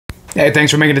Hey,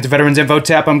 thanks for making it to Veterans Info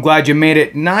Tap. I'm glad you made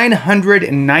it.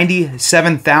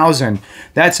 997,000.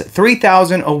 That's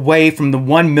 3,000 away from the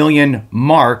 1 million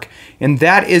mark, and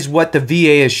that is what the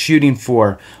VA is shooting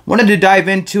for. Wanted to dive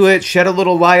into it, shed a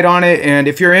little light on it, and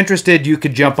if you're interested, you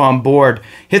could jump on board.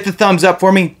 Hit the thumbs up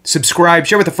for me, subscribe,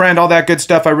 share with a friend, all that good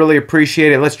stuff. I really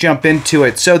appreciate it. Let's jump into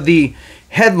it. So the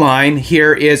headline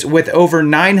here is, with over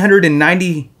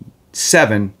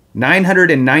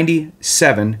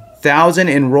 997,000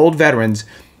 enrolled veterans,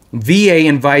 VA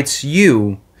invites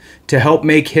you to help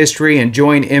make history and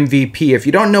join MVP. If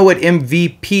you don't know what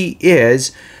MVP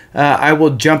is, I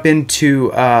will jump into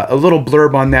a little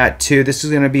blurb on that too. This is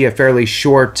going to be a fairly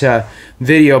short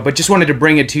video, but just wanted to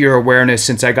bring it to your awareness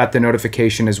since I got the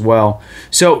notification as well.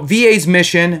 So VA's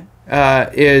mission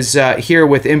is here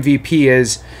with MVP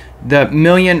is the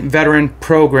Million Veteran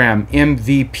Program,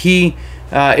 MVP.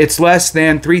 It's less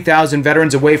than 3,000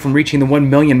 veterans away from reaching the 1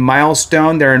 million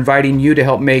milestone. They're inviting you to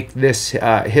help make this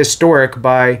historic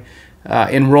by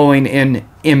enrolling in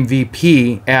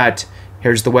MVP at,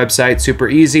 here's the website, super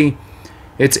easy.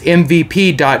 It's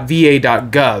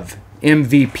mvp.va.gov,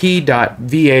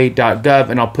 mvp.va.gov,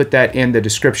 and I'll put that in the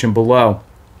description below.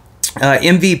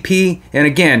 MVP, and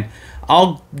again,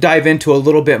 I'll dive into a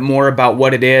little bit more about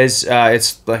what it is.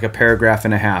 It's like a paragraph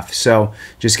and a half, so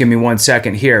just give me 1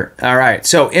 second here. All right,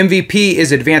 so MVP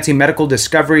is advancing medical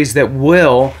discoveries that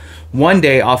will one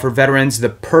day offer veterans the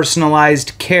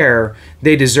personalized care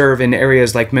they deserve in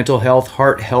areas like mental health,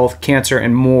 heart health, cancer,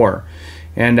 and more.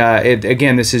 And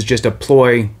again, this is just a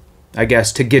ploy, I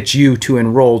guess, to get you to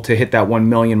enroll to hit that 1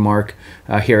 million mark.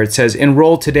 Here it says,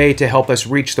 enroll today to help us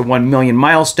reach the 1 million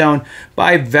milestone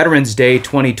by Veterans Day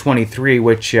 2023,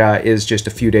 which is just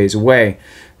a few days away.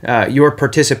 Your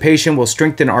participation will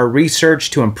strengthen our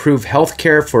research to improve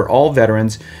healthcare for all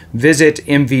veterans. Visit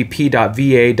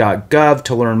mvp.va.gov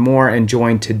to learn more and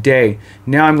join today.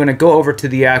 Now I'm going to go over to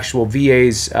the actual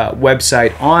VA's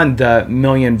website on the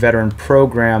Million Veteran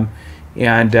Program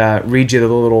and read you the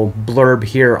little blurb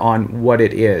here on what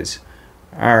it is.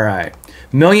 All right.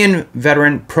 Million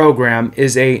Veteran Program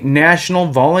is a national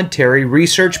voluntary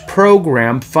research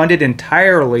program funded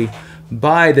entirely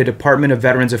by the Department of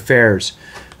Veterans Affairs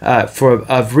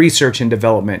of Research and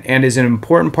Development, and is an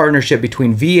important partnership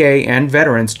between VA and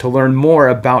veterans to learn more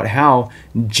about how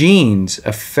genes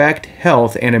affect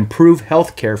health and improve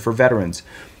health care for veterans.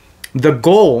 The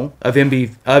goal of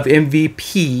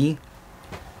MVP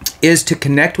is to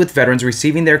connect with veterans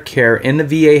receiving their care in the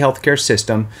VA healthcare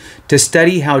system to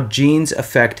study how genes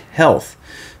affect health.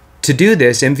 To do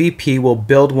this, MVP will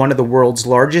build one of the world's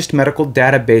largest medical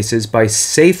databases by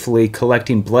safely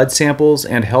collecting blood samples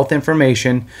and health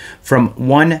information from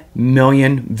 1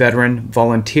 million veteran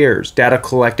volunteers. Data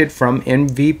collected from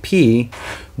MVP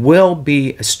will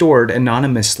be stored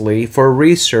anonymously for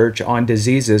research on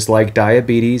diseases like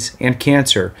diabetes and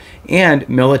cancer, and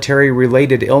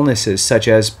military-related illnesses such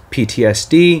as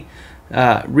PTSD.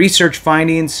 Research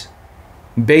findings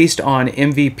based on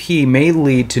MVP may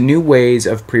lead to new ways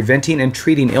of preventing and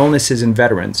treating illnesses in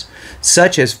veterans.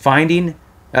 Such findings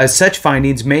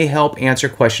may help answer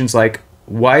questions like,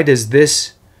 why does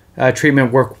this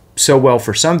treatment work so well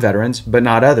for some veterans but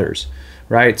not others?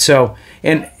 Right? So,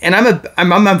 and I'm a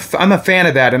fan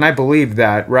of that, and I believe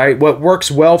that, right? What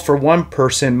works well for one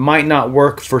person might not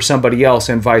work for somebody else,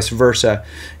 and vice versa.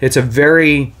 It's a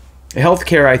very,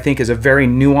 healthcare, I think, is a very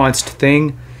nuanced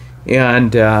thing.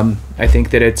 And I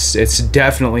think that it's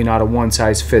definitely not a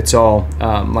one-size-fits-all,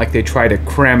 like they try to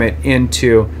cram it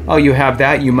into, oh, you have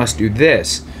that, you must do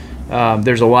this.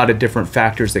 There's a lot of different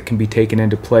factors that can be taken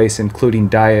into place, including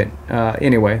diet.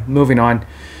 Anyway, moving on.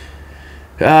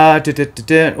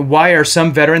 Why are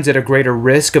some veterans at a greater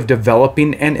risk of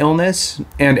developing an illness?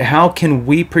 And how can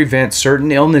we prevent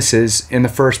certain illnesses in the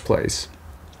first place?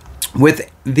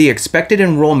 With the expected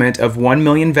enrollment of 1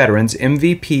 million veterans,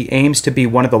 MVP aims to be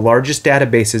one of the largest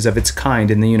databases of its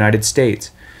kind in the United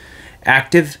States.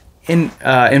 Active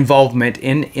involvement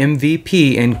in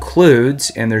MVP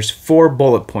includes, and there's 4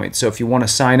 bullet points, so if you want to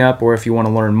sign up or if you want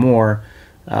to learn more,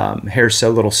 here's a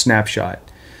little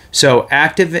snapshot. So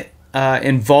active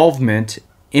involvement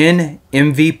in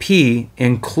MVP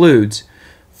includes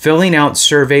filling out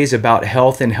surveys about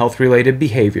health and health-related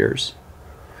behaviors,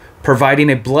 providing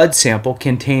a blood sample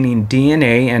containing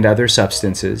DNA and other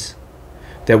substances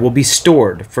that will be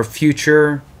stored for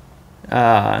future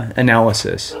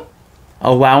analysis,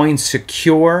 allowing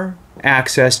secure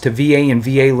access to VA and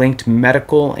VA-linked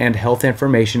medical and health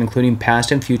information, including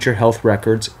past and future health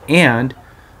records, and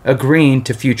agreeing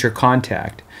to future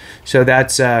contact. So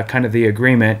that's kind of the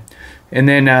agreement. And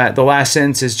then the last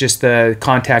sentence is just the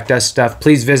contact us stuff.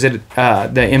 Please visit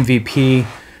the MVP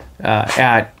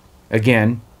at,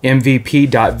 again,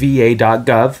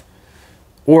 mvp.va.gov,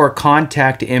 or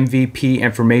contact MVP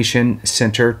Information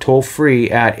Center toll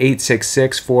free at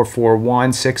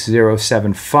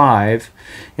 866-441-6075.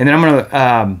 And then I'm going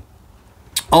to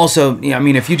also, I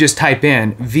mean, if you just type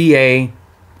in VA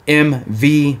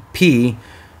MVP,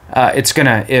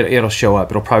 it'll show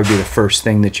up. It'll probably be the first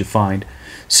thing that you find.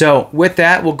 So with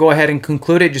that, we'll go ahead and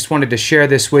conclude it. Just wanted to share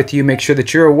this with you, make sure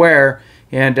that you're aware,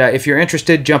 and if you're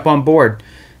interested, jump on board.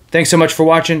 Thanks so much for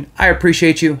watching. I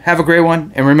appreciate you. Have a great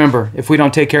one. And remember, if we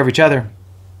don't take care of each other,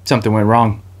 something went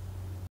wrong.